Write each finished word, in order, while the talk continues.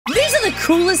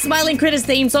coolest Smiling Critters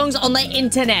theme songs on the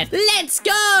internet. Let's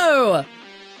go!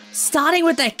 Starting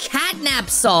with the Catnap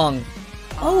song.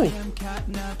 Oh.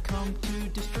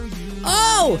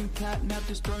 Oh!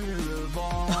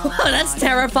 That's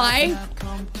terrifying.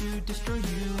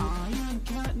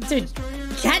 Dude,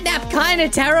 Catnap kind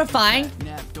of terrifying.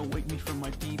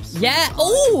 Yeah.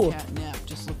 Oh!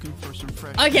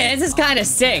 Okay, this is kind of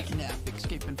sick.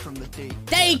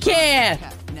 Daycare!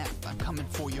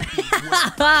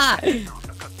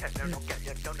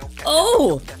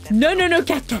 Oh! No,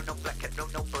 cat.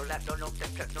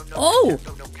 Oh!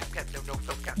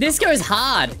 This goes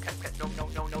hard.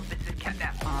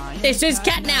 This is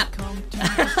Catnap.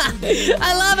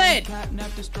 I love it.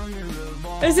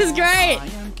 This is great.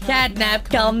 Catnap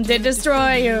come to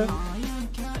destroy you.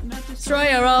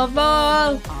 Destroyer of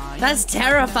all. That's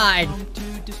terrifying.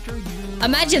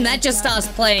 Imagine that just starts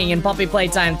playing in Poppy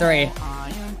Playtime 3.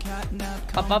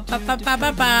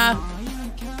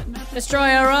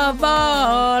 Destroyer of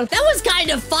all. That was kind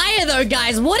of fire though,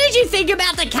 guys. What did you think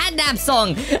about the Catnap song?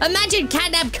 Imagine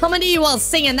Catnap coming to you while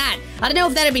singing that. I don't know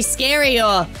if that'd be scary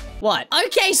or what.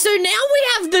 Okay, so now we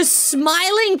have the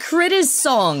Smiling Critters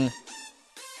song.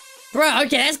 Bro,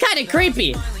 okay, that's kind of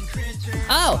creepy.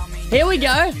 Oh, here we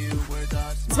go.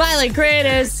 Smiling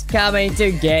Critters coming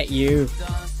to get you.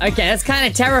 Okay, that's kind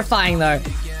of terrifying though.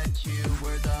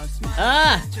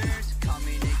 Ah.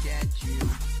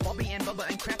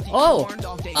 Oh!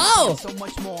 Oh!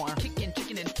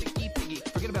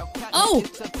 Oh!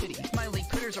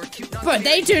 Bro,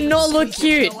 they do not look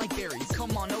cute.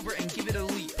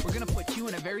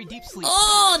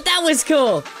 Oh, that was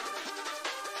cool.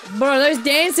 Bro, those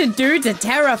dancing dudes are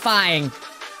terrifying.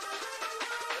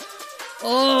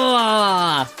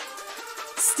 Oh!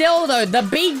 Still though, the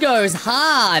beat goes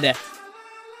hard.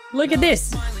 Look at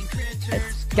this.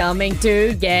 Coming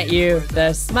to get you.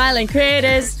 The Smiling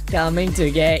Critters coming to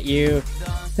get you.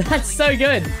 That's so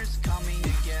good.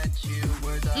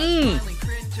 Ooh.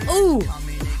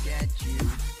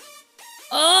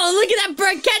 Oh, look at that,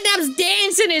 bro. Catnap's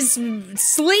dancing his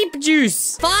sleep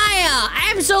juice. Fire.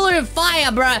 Absolute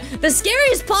fire, bro. The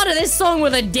scariest part of this song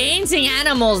were the dancing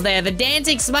animals there. The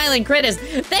dancing Smiling Critters.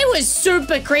 They were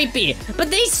super creepy. But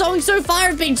these songs so far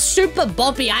have been super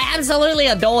boppy. I absolutely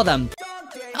adore them.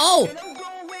 Oh.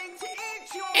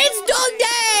 It's Dog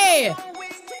Day!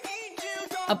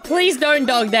 Please don't,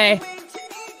 Dog Day.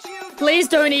 Please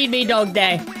don't eat me, Dog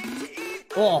Day.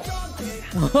 Oh.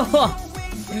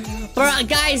 Bro,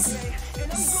 guys.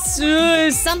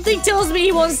 Something tells me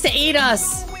he wants to eat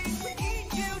us.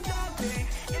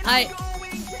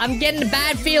 I'm getting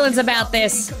bad feelings about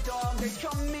this.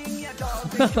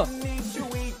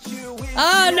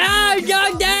 Oh no,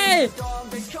 Dog Day!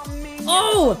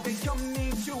 Oh!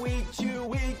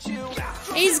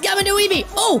 He's coming to eat me!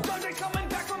 Oh!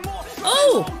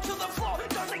 Oh!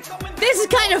 This is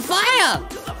kind of fire!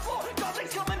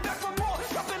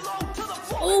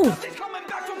 Oh!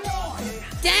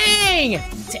 Dang!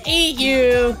 To eat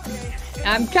you!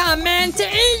 I'm coming to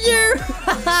eat you!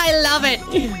 I love it!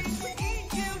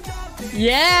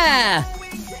 Yeah!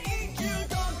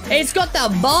 It's got the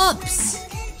bops!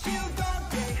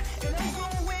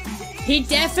 He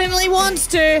definitely wants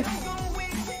to!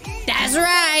 That's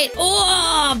right!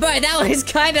 Oh, bro,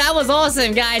 that was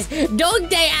awesome, guys. Dog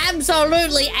Day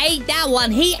absolutely ate that one.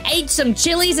 He ate some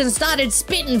chilies and started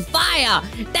spitting fire.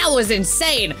 That was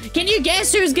insane. Can you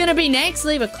guess who's gonna be next?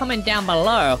 Leave a comment down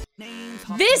below.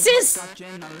 This is...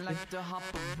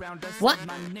 What?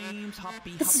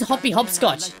 This is Hoppy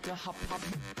Hopscotch.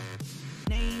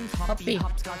 Hoppy.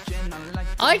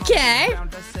 Okay.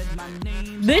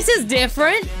 This is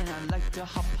different.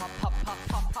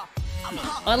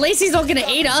 Well, at least he's not gonna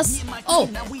eat us. Oh!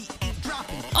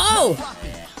 Oh!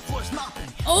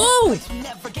 Oh!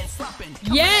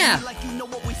 Yeah!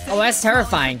 Oh, that's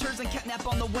terrifying.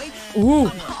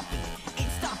 Ooh!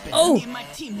 Oh!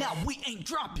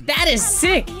 That is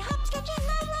sick!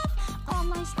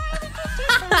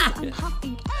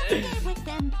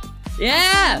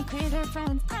 Yeah!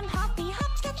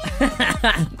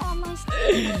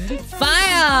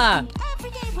 Fire!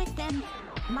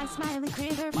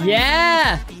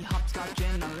 Yeah!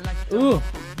 Ooh!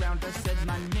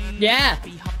 Yeah!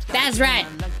 That's right!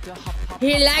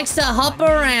 He likes to hop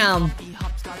around!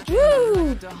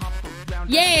 Woo!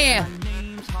 Yeah!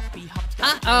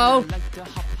 Uh-oh!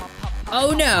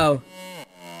 Oh no!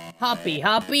 Hoppy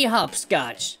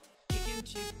hopscotch!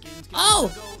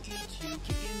 Oh!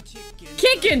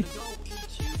 Kicking!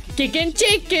 Kicking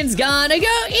chicken's gonna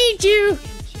go eat you!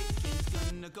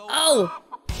 Oh!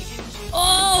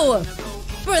 Oh!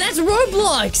 Bro, that's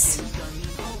Roblox!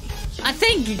 I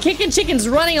think Kickin' Chicken's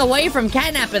running away from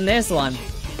Catnap in this one.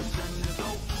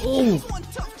 Ooh.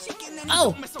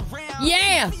 Oh.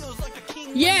 Yeah.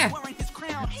 Yeah.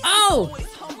 Oh.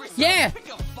 Yeah.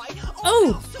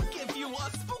 Oh.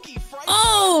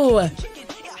 Oh.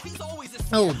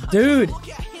 Oh, dude.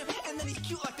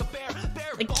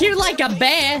 Cute like a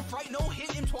bear.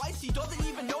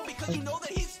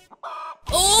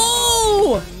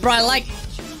 Oh. Bro, I like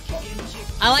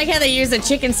how they use the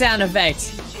chicken sound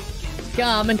effect.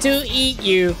 Coming to eat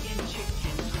you.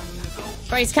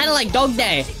 Bro, it's kind of like Dog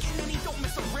Day.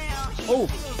 Oh.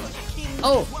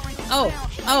 Oh. Oh.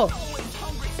 Oh.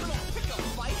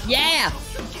 Yeah.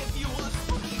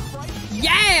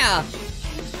 Yeah.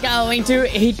 Going to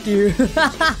eat you.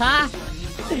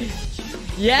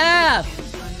 Yeah.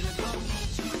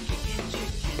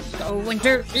 Going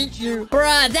to eat you.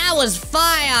 Bruh, that was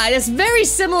fire. It's very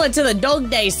similar to the Dog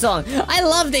Day song. I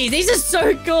love these. These are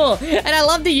so cool. And I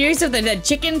love the use of the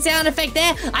chicken sound effect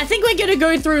there. I think we're gonna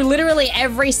go through literally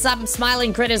every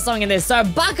Smiling Critter song in this. So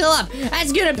buckle up.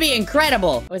 That's gonna be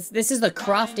incredible. This is the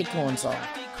Crafty Corn song.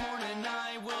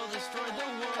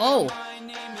 Oh.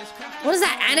 What is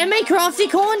that? Anime Crafty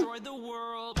Corn?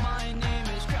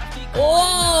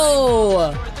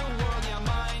 Oh.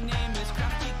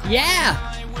 Yeah.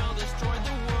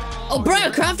 Oh,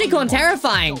 bro, Crafty Corn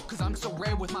terrifying.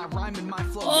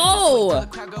 Oh.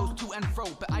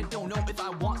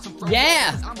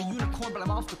 Yeah.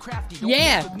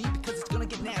 Yeah.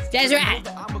 That's right.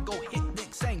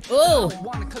 Oh.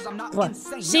 What?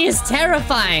 She is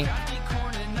terrifying.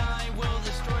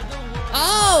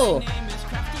 Oh.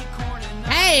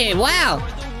 Hey, wow.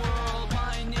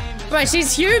 Bro,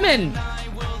 she's human.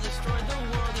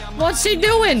 What's she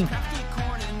doing?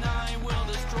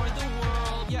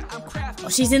 Oh,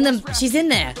 she's in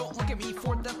there.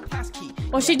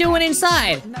 What's she doing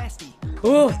inside?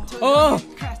 Oh, oh,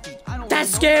 that's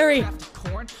scary.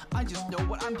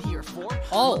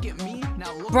 Oh,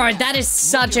 bro, that is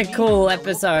such a cool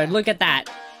episode. Look at that.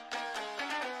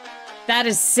 That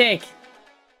is sick.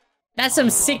 That's some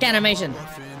sick animation.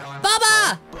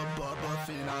 Bubba!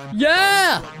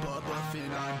 Yeah!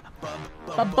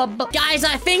 Guys,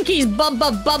 I think he's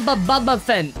Bubba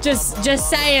Finn. Just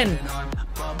saying.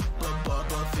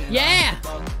 Yeah!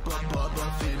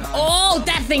 Oh,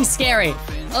 that thing's scary.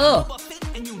 Oh.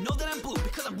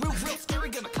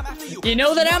 You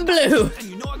know that I'm blue.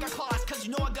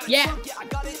 Yeah.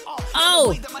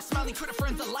 Oh.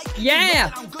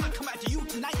 Yeah.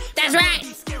 That's right.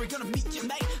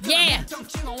 Yeah.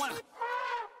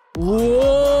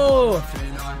 Whoa.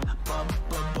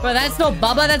 Bro, that's not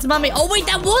Bubba, that's Mummy. Oh wait,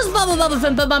 that was Bubba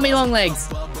Finn for Mummy Longlegs.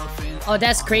 Oh,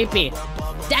 that's creepy.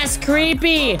 That's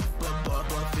creepy.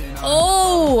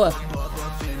 Oh.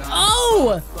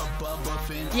 Oh.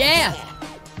 Yeah.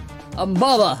 I'm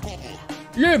Bubba.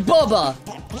 You're Bubba.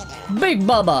 Big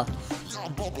Bubba.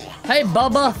 Hey,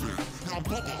 Bubba.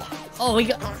 Oh, we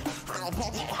got...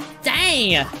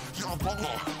 Dang.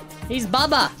 He's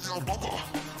Bubba.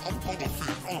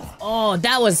 Oh,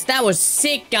 that was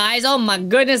sick, guys. Oh my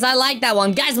goodness, I like that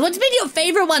one. Guys, what's been your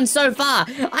favorite one so far?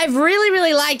 I've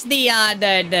really liked the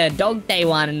Dog Day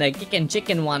one and the Kickin'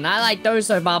 Chicken one. I like those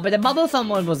so far, but the Bubba Fun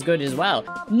one was good as well.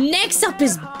 Next up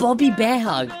is Bobby Bear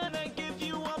Hug.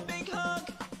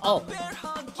 Oh.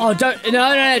 Oh,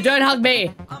 no, don't hug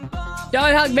me.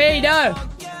 Don't hug me, no.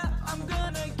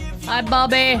 Hi,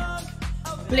 Bobby.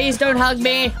 Please don't hug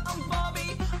me.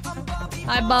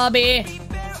 Hi, Bobby.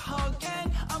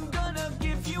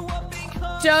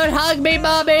 Don't hug me,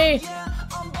 Bobby!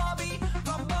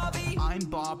 I'm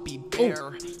Bobby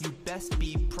Bear. You best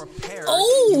be prepared.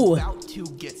 Oh! About to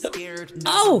get scared.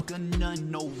 Oh! Gonna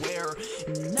nowhere.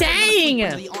 Dang!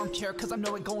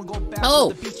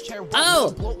 Oh!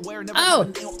 Oh!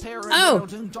 Oh! Oh!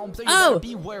 Oh!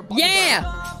 Yeah!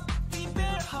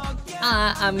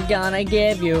 I'm gonna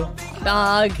give you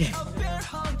dog.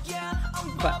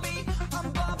 But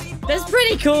that's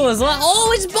pretty cool as well.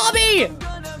 Oh, it's Bobby!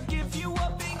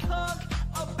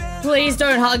 Please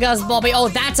don't hug us, Bobby. Oh,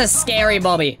 that's a scary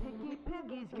Bobby.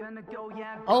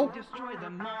 Oh.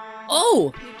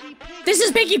 Oh. This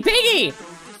is Picky Piggy.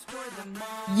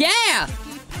 Yeah.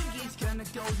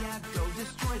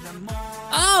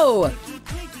 Oh.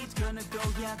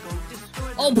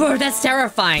 Oh, bro, that's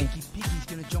terrifying.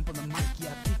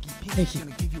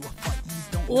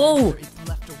 Whoa.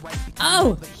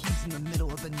 Oh.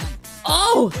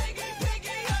 Oh.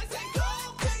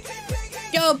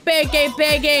 Go, Piggy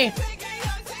Piggy!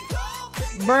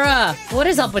 Bruh, what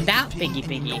is up with that Piggy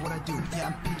Piggy?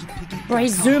 Bro,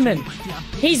 he's zooming.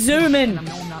 He's zooming.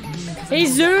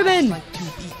 He's zooming.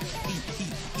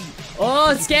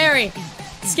 Oh, it's scary.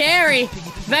 Scary.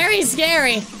 Very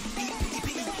scary.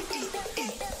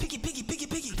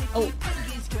 Oh.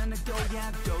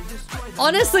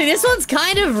 Honestly, this one's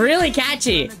kind of really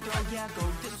catchy.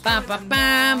 Bam, bam,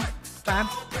 bam, bam.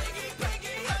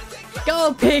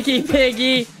 Go, Piggy,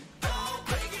 Piggy.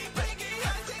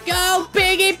 Go,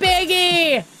 Piggy,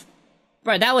 Piggy.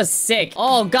 Bro, that was sick.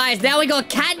 Oh, guys, now we got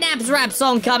Catnap's rap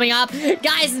song coming up.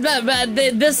 Guys,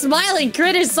 the Smiling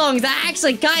Critters songs are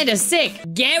actually kind of sick.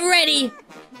 Get ready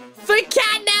for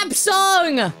Catnap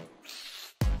song.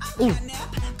 Ooh.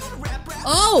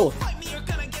 Oh.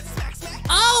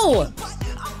 Oh.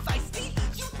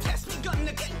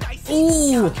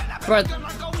 Ooh. Bro.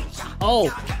 Oh.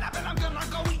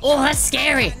 Oh, that's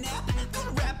scary.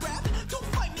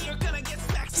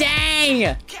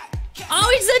 Dang. Oh,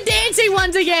 it's the dancing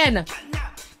ones again!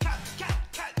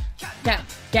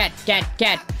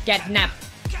 Catnap.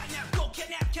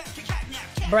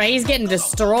 Bro, he's getting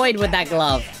destroyed with that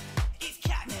glove.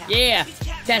 Yeah,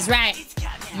 that's right.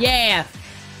 Yeah.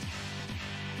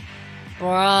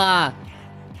 Bruh.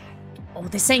 Oh,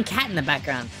 they're saying cat in the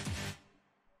background.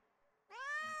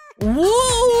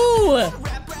 Woo!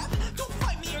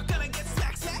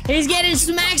 He's getting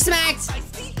smacked.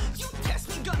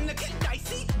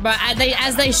 But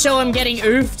as they show him getting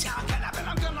oofed.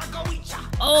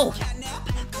 Oh,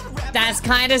 that's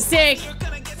kind of sick.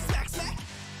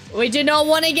 We do not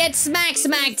want to get smacked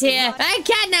here. That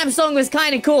Catnap song was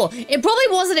kind of cool. It probably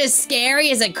wasn't as scary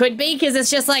as it could be, because it's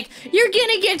just like, you're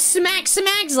gonna get smacked.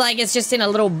 Like it's just in a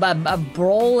little a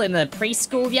brawl in the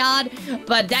preschool yard.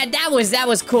 But that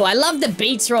was cool. I love the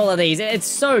beats for all of these. It's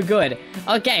so good.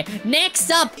 Okay, next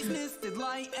up,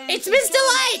 it's Mr.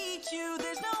 Light.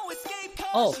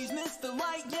 Oh.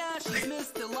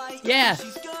 Yeah.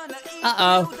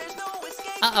 Uh-oh.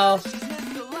 Uh-oh.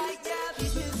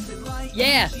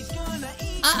 Yeah.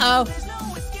 Uh-oh.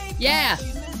 Yeah.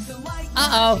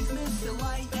 Uh-oh.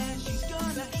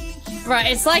 Bro,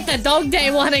 it's like the Dog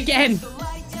Day one again.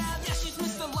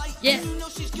 Yeah.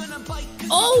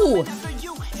 Oh!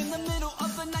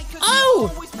 Oh!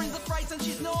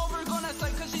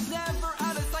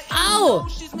 Oh!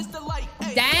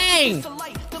 Dang!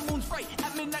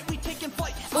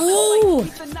 Ooh!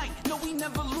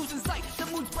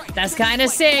 That's kind of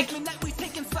sick.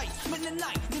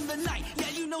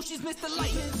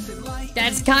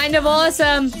 That's kind of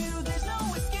awesome.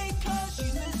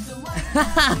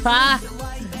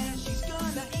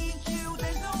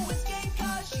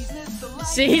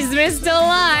 She's Mr.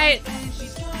 Light.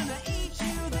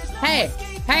 Hey,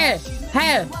 hey,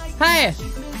 hey, hey.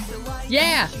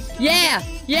 Yeah, yeah,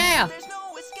 yeah.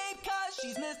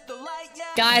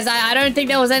 Guys, I don't think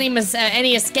there was any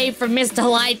escape from Mr.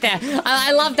 Light there.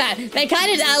 I love that. They kind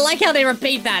of, I like how they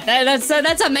repeat that.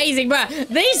 That's amazing, bro.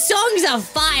 These songs are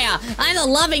fire. I'm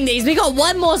loving these. We got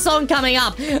one more song coming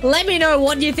up. Let me know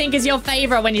what you think is your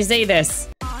favorite when you see this.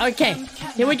 Okay,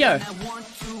 here we go.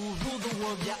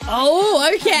 Oh,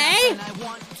 okay.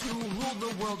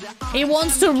 He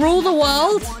wants to rule the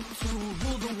world.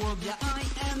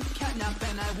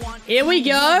 Here we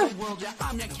go.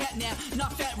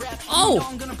 Oh.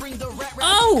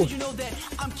 Oh.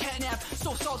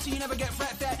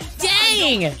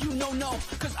 Dang.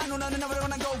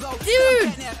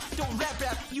 Dude.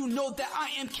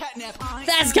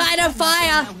 That's kind of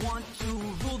fire.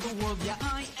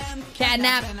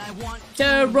 Catnap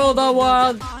to rule the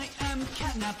world.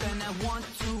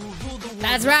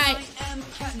 That's right.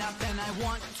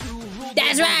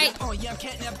 That's right.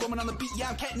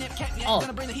 Oh.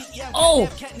 Oh,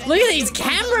 look at these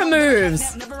camera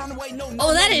moves.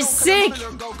 Oh, that is sick.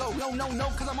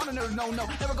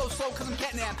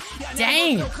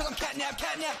 Dang.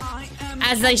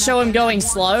 As they show him going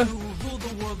slow.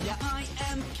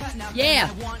 Yeah.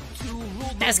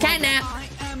 That's Catnap.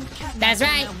 That's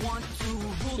right.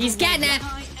 He's Catnap.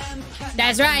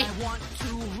 That's right.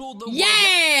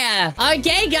 Yeah!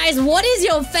 Okay, guys, what is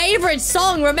your favorite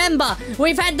song? Remember,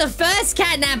 we've had the first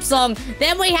Catnap song,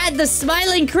 then we had the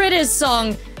Smiling Critters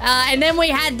song, and then we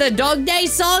had the Dog Day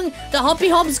song, the Hoppy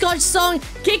Hopscotch song,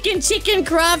 Kickin' Chicken,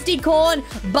 Crafty Corn,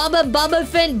 Bubba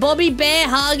Fint, Bobby Bear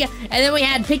Hug, and then we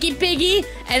had Picky Piggy,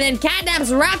 and then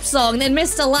Catnap's rap song, then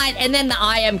Mr. Light, and then the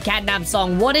I Am Catnap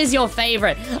song. What is your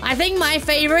favorite? I think my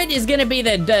favorite is gonna be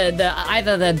the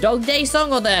either the Dog Day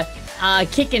song or the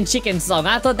Kickin' Chicken song.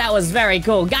 I thought that was very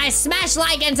cool. Guys, smash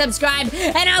like and subscribe,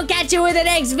 and I'll catch you in the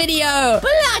next video.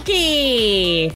 Blocky!